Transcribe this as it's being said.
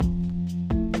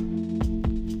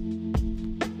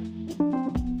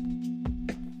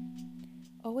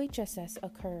OHSS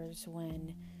occurs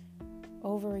when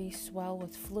ovaries swell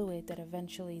with fluid that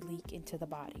eventually leak into the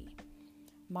body.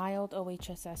 Mild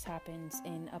OHSS happens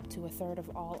in up to a third of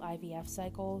all IVF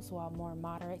cycles, while more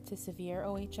moderate to severe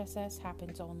OHSS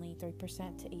happens only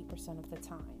 3% to 8% of the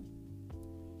time.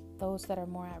 Those that are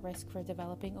more at risk for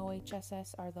developing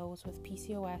OHSS are those with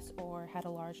PCOS or had a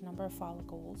large number of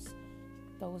follicles,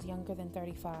 those younger than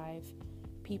 35,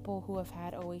 people who have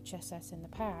had OHSS in the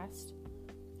past,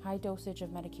 high dosage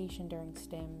of medication during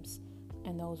stims,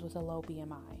 and those with a low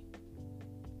BMI.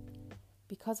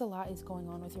 Because a lot is going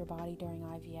on with your body during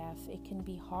IVF, it can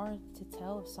be hard to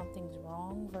tell if something's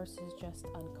wrong versus just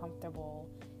uncomfortable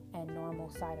and normal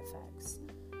side effects.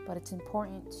 But it's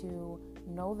important to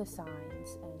know the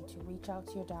signs and to reach out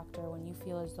to your doctor when you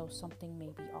feel as though something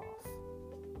may be off.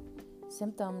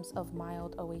 Symptoms of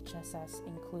mild OHSS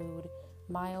include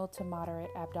mild to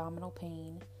moderate abdominal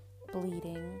pain,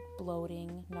 bleeding,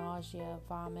 bloating, nausea,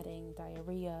 vomiting,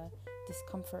 diarrhea,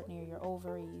 discomfort near your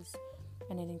ovaries,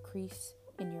 and an increase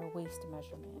in your waist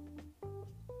measurement.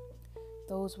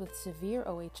 Those with severe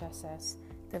OHSS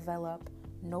develop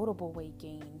notable weight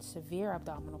gain, severe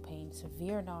abdominal pain,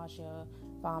 severe nausea,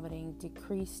 vomiting,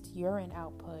 decreased urine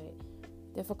output,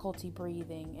 difficulty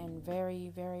breathing, and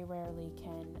very, very rarely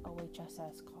can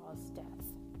OHSS cause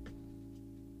death.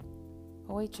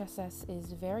 OHSS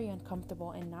is very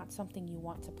uncomfortable and not something you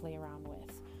want to play around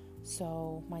with.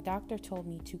 So my doctor told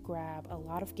me to grab a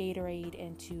lot of Gatorade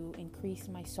and to increase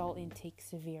my salt intake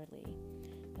severely.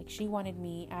 Like, she wanted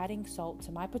me adding salt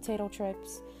to my potato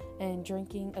chips and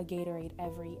drinking a Gatorade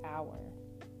every hour.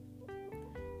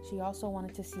 She also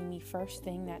wanted to see me first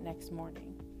thing that next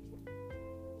morning.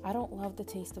 I don't love the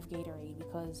taste of Gatorade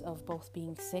because of both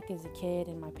being sick as a kid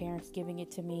and my parents giving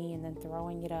it to me and then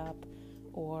throwing it up,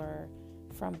 or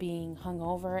from being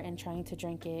hungover and trying to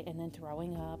drink it and then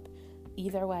throwing up.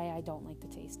 Either way, I don't like the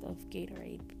taste of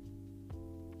Gatorade.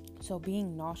 So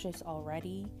being nauseous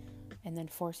already and then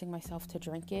forcing myself to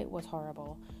drink it was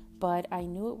horrible. But I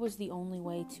knew it was the only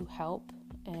way to help,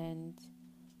 and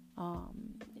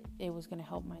it was going to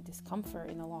help my discomfort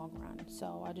in the long run.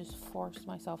 So I just forced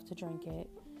myself to drink it.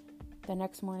 The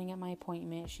next morning at my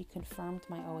appointment, she confirmed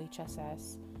my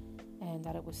OHSS and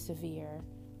that it was severe.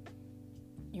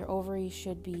 Your ovaries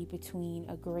should be between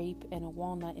a grape and a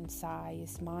walnut in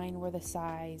size. Mine were the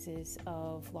sizes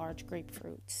of large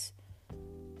grapefruits.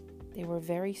 They were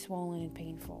very swollen and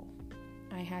painful.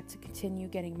 I had to continue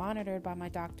getting monitored by my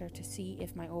doctor to see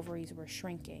if my ovaries were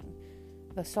shrinking.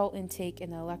 The salt intake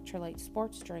and the electrolyte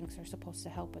sports drinks are supposed to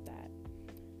help with that.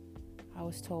 I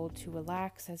was told to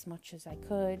relax as much as I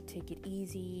could, take it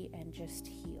easy, and just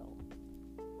heal.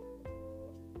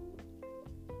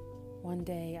 One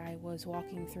day I was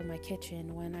walking through my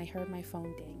kitchen when I heard my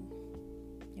phone ding.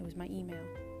 It was my email.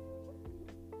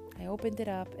 I opened it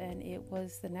up and it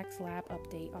was the next lab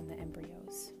update on the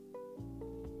embryos.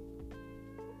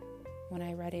 When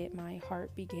I read it, my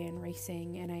heart began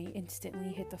racing and I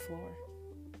instantly hit the floor.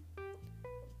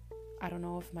 I don't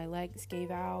know if my legs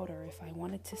gave out or if I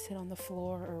wanted to sit on the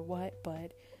floor or what,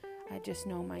 but I just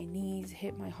know my knees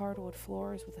hit my hardwood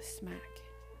floors with a smack.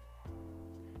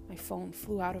 My phone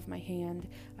flew out of my hand.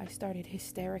 I started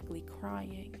hysterically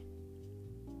crying.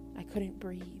 I couldn't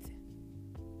breathe.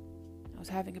 I was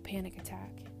having a panic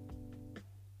attack.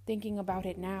 Thinking about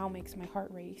it now makes my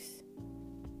heart race.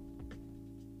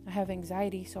 I have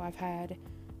anxiety, so I've had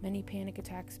many panic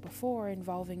attacks before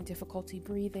involving difficulty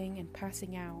breathing and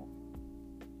passing out.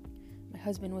 My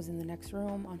husband was in the next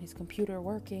room on his computer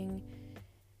working.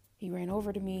 He ran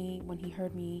over to me when he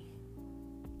heard me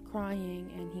crying,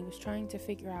 and he was trying to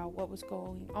figure out what was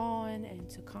going on and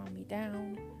to calm me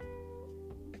down.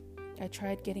 I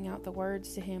tried getting out the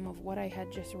words to him of what I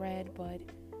had just read, but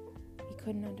he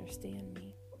couldn't understand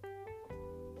me.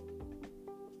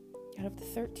 Out of the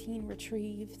 13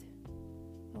 retrieved,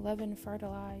 11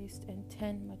 fertilized, and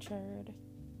 10 matured.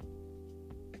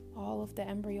 All of the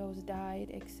embryos died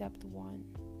except one.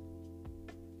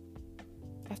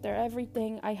 After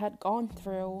everything I had gone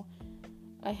through,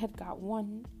 I had got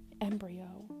one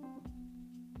embryo.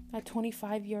 At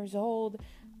 25 years old,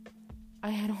 I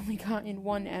had only gotten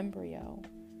one embryo.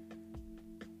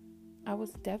 I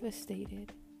was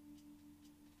devastated.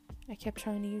 I kept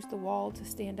trying to use the wall to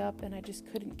stand up and I just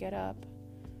couldn't get up.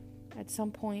 At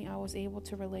some point, I was able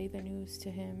to relay the news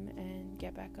to him and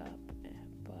get back up,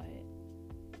 but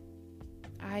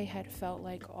I had felt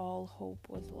like all hope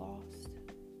was lost.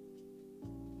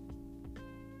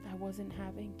 I wasn't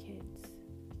having kids.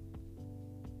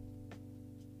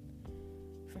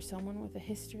 For someone with a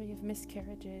history of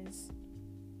miscarriages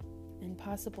and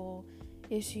possible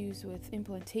issues with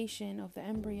implantation of the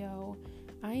embryo,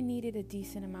 I needed a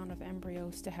decent amount of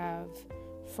embryos to have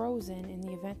frozen in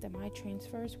the event that my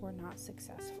transfers were not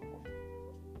successful.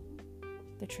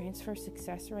 The transfer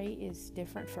success rate is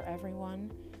different for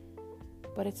everyone,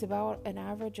 but it's about an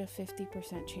average of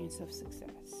 50% chance of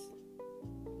success.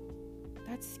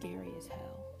 That's scary as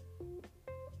hell.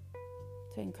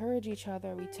 To encourage each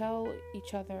other, we tell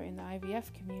each other in the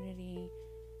IVF community,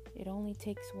 it only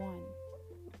takes one.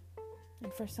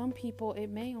 And for some people, it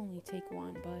may only take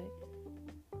one,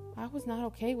 but I was not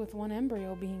okay with one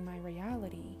embryo being my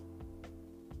reality.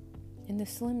 In the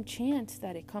slim chance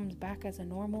that it comes back as a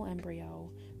normal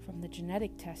embryo from the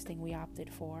genetic testing we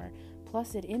opted for,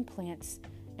 plus it implants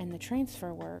and the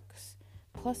transfer works,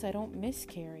 plus I don't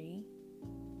miscarry,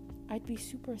 I'd be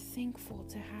super thankful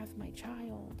to have my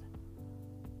child.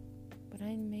 But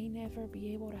I may never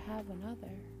be able to have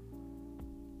another.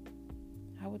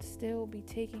 I would still be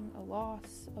taking a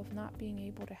loss of not being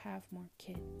able to have more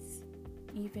kids,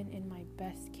 even in my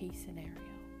best case scenario.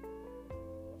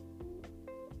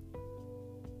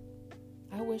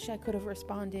 I wish I could have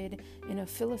responded in a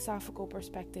philosophical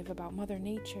perspective about Mother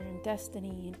Nature and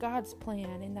destiny and God's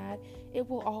plan, and that it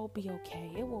will all be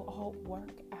okay, it will all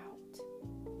work out.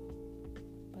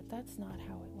 But that's not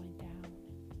how it went down.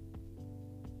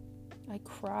 I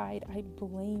cried, I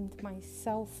blamed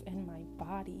myself and my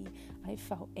body. I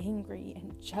felt angry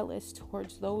and jealous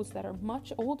towards those that are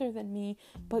much older than me,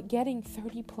 but getting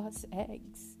 30 plus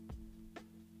eggs.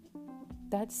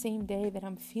 That same day that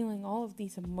I'm feeling all of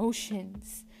these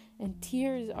emotions and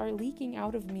tears are leaking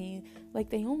out of me like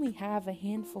they only have a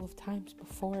handful of times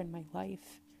before in my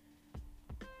life,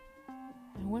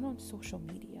 I went on social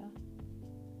media.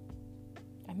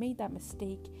 I made that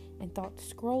mistake and thought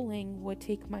scrolling would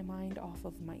take my mind off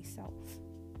of myself.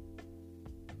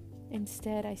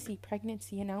 Instead, I see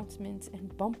pregnancy announcements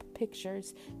and bump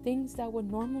pictures, things that would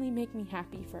normally make me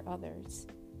happy for others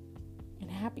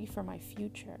and happy for my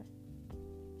future.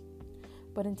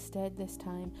 But instead, this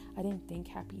time, I didn't think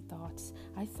happy thoughts.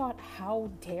 I thought,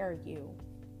 how dare you?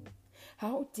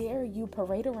 How dare you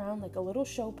parade around like a little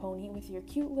show pony with your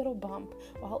cute little bump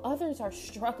while others are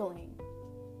struggling?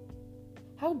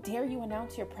 How dare you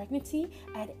announce your pregnancy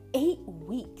at 8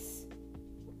 weeks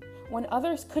when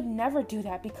others could never do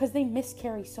that because they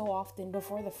miscarry so often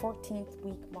before the 14th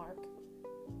week mark?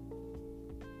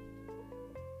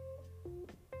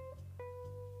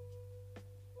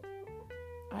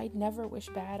 I'd never wish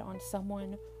bad on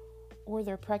someone or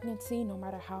their pregnancy, no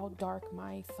matter how dark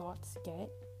my thoughts get.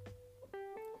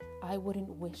 I wouldn't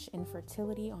wish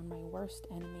infertility on my worst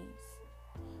enemies.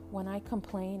 When I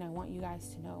complain, I want you guys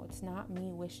to know it's not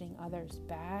me wishing others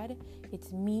bad.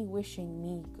 It's me wishing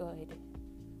me good.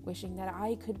 Wishing that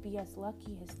I could be as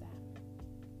lucky as them.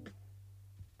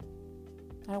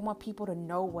 I don't want people to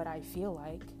know what I feel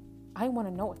like. I want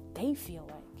to know what they feel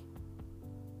like.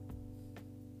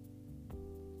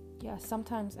 Yeah,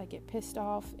 sometimes I get pissed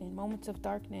off in moments of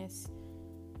darkness,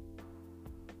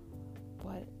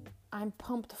 but I'm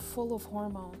pumped full of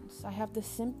hormones. I have the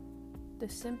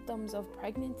symptoms of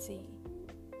pregnancy,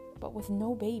 but with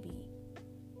no baby.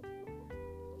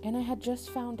 And I had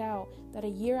just found out that a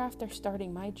year after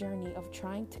starting my journey of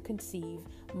trying to conceive,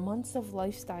 months of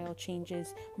lifestyle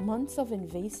changes, months of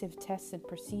invasive tests and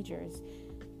procedures,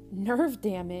 nerve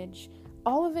damage,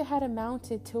 all of it had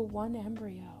amounted to one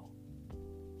embryo.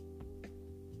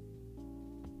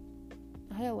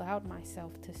 I allowed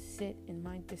myself to sit in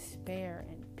my despair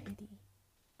and pity.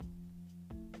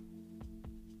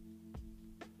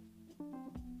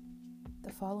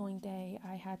 The following day,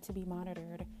 I had to be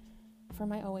monitored for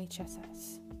my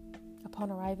OHSS.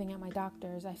 Upon arriving at my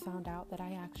doctor's, I found out that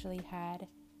I actually had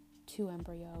 2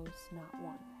 embryos, not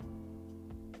one.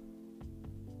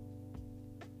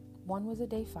 One was a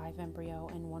day 5 embryo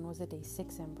and one was a day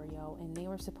 6 embryo, and they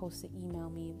were supposed to email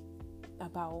me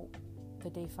about the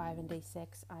day 5 and day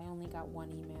 6. I only got one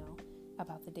email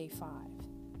about the day 5.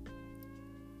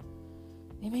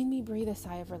 It made me breathe a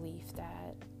sigh of relief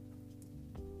that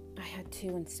I had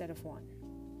 2 instead of 1.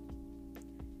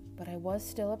 But I was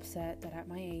still upset that at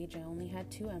my age I only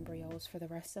had 2 embryos for the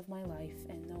rest of my life,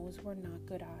 and those were not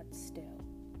good odds still.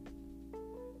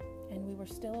 And we were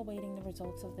still awaiting the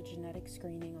results of the genetic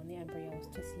screening on the embryos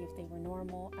to see if they were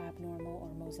normal, abnormal,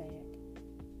 or mosaic.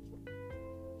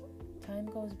 Time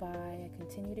goes by, I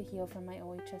continue to heal from my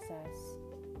OHSS.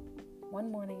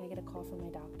 One morning I get a call from my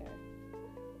doctor.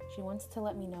 She wants to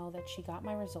let me know that she got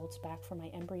my results back from my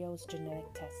embryo's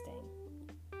genetic testing.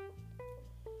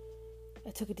 I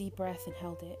took a deep breath and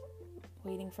held it,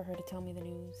 waiting for her to tell me the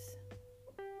news.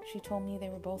 She told me they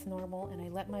were both normal, and I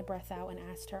let my breath out and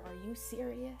asked her, "Are you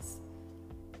serious?"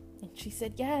 And she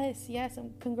said, yes,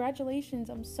 congratulations.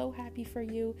 I'm so happy for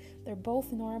you. They're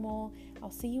both normal.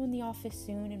 I'll see you in the office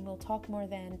soon and we'll talk more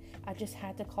then. I just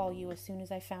had to call you as soon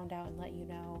as I found out and let you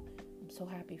know. I'm so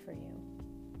happy for you.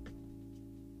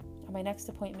 At my next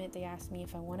appointment, they asked me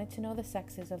if I wanted to know the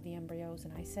sexes of the embryos,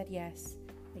 and I said yes.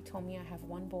 They told me I have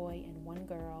one boy and one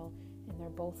girl, and they're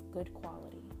both good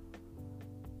quality.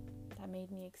 That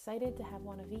made me excited to have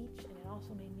one of each, and it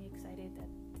also made me excited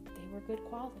that they were good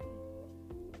quality.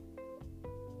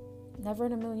 Never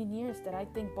in a million years did I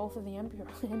think both of the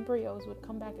embryos would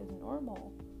come back as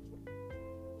normal.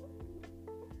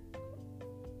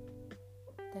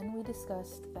 Then we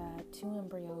discussed that 2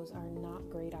 embryos are not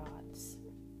great odds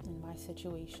in my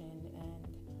situation and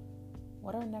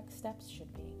what our next steps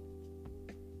should be.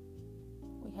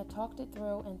 We had talked it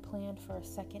through and planned for a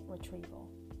second retrieval.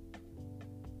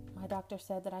 My doctor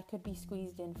said that I could be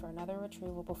squeezed in for another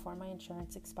retrieval before my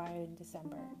insurance expired in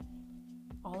December.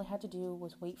 All I had to do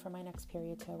was wait for my next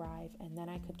period to arrive, and then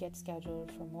I could get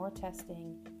scheduled for more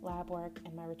testing, lab work,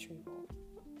 and my retrieval.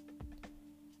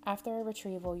 After a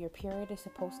retrieval, your period is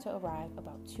supposed to arrive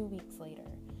about 2 weeks later,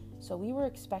 so we were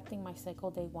expecting my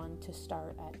cycle day 1 to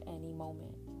start at any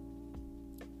moment.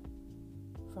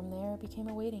 From there, it became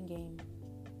a waiting game.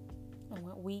 I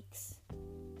went weeks,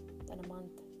 then a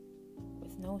month,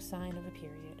 with no sign of a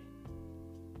period.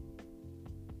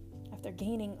 After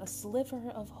gaining a sliver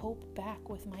of hope back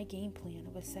with my game plan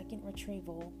of a second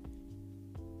retrieval,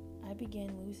 I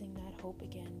began losing that hope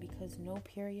again because no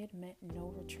period meant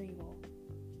no retrieval.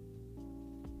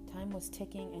 Time was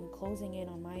ticking and closing in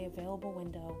on my available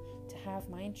window to have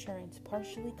my insurance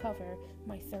partially cover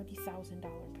my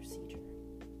 $30,000 procedure.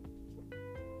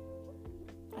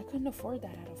 I couldn't afford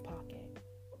that out of pocket.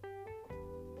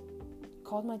 I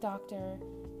called my doctor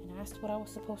and asked what I was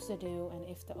supposed to do and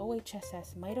if the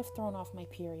OHSS might have thrown off my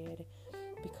period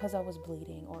because I was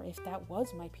bleeding or if that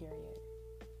was my period.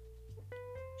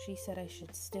 She said I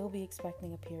should still be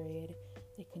expecting a period.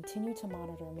 They continued to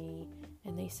monitor me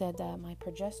and they said that my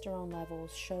progesterone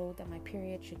levels showed that my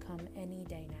period should come any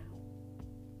day now.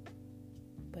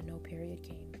 But no period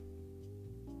came.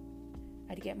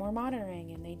 I'd get more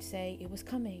monitoring and they'd say it was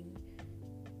coming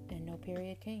and no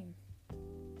period came.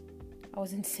 I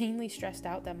was insanely stressed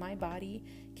out that my body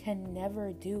can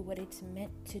never do what it's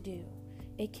meant to do.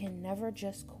 It can never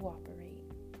just cooperate.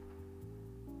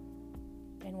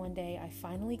 And one day I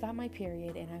finally got my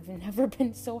period and I've never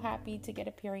been so happy to get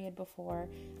a period before.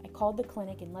 I called the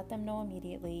clinic and let them know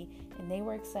immediately and they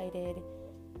were excited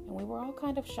and we were all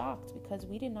kind of shocked because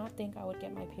we did not think I would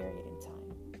get my period in time.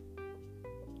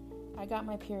 I got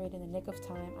my period in the nick of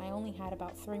time. I only had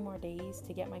about 3 more days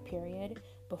to get my period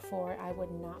before I would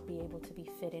not be able to be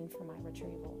fit in for my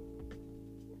retrieval.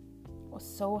 I was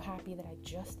so happy that I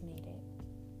just made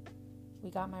it.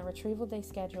 We got my retrieval day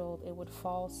scheduled. It would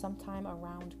fall sometime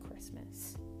around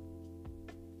Christmas.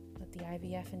 Let the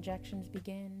IVF injections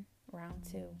begin, round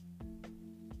 2.